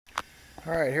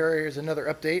All right, here is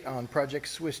another update on Project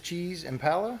Swiss Cheese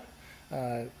Impala.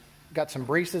 Got some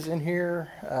braces in here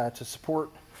to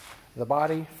support the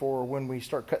body for when we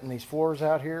start cutting these floors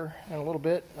out here in a little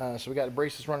bit. So we got the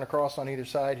braces running across on either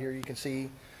side here, you can see,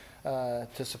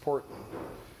 to support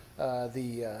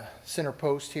the center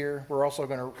post here. We're also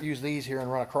going to use these here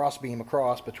and run a cross beam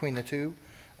across between the two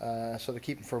so to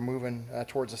keep them from moving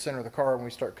towards the center of the car when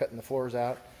we start cutting the floors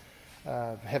out.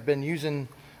 Have been using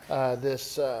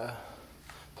this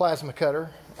plasma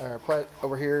cutter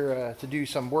over here to do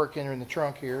some work in the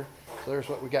trunk here. So there's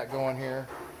what we got going here,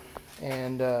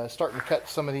 and starting to cut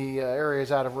some of the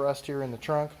areas out of rust here in the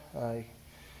trunk. You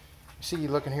see,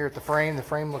 looking here at the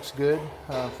frame looks good.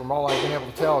 From all I've been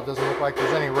able to tell, it doesn't look like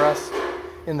there's any rust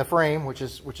in the frame, which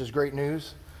is great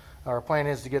news. Our plan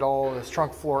is to get all this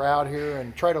trunk floor out here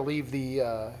and try to leave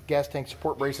the gas tank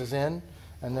support braces in,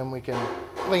 and then we can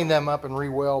clean them up and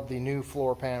re-weld the new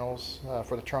floor panels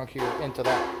for the trunk here into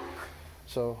that.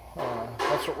 So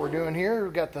that's what we're doing here.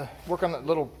 We've got the work on that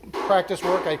little practice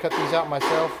work. I cut these out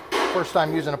myself. First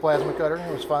time using a plasma cutter.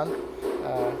 It was fun.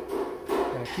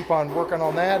 Gonna keep on working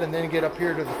on that, and then get up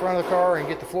here to the front of the car and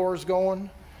get the floors going,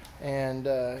 and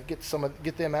get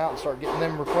them out and start getting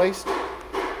them replaced.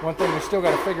 One thing we still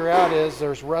got to figure out is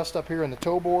there's rust up here in the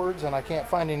toe boards, and I can't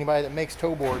find anybody that makes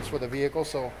toe boards for the vehicle,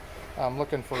 so I'm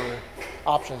looking for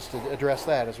options to address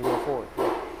that as we go forward.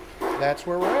 But that's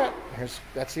where we're at.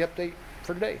 That's the update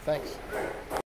for today. Thanks.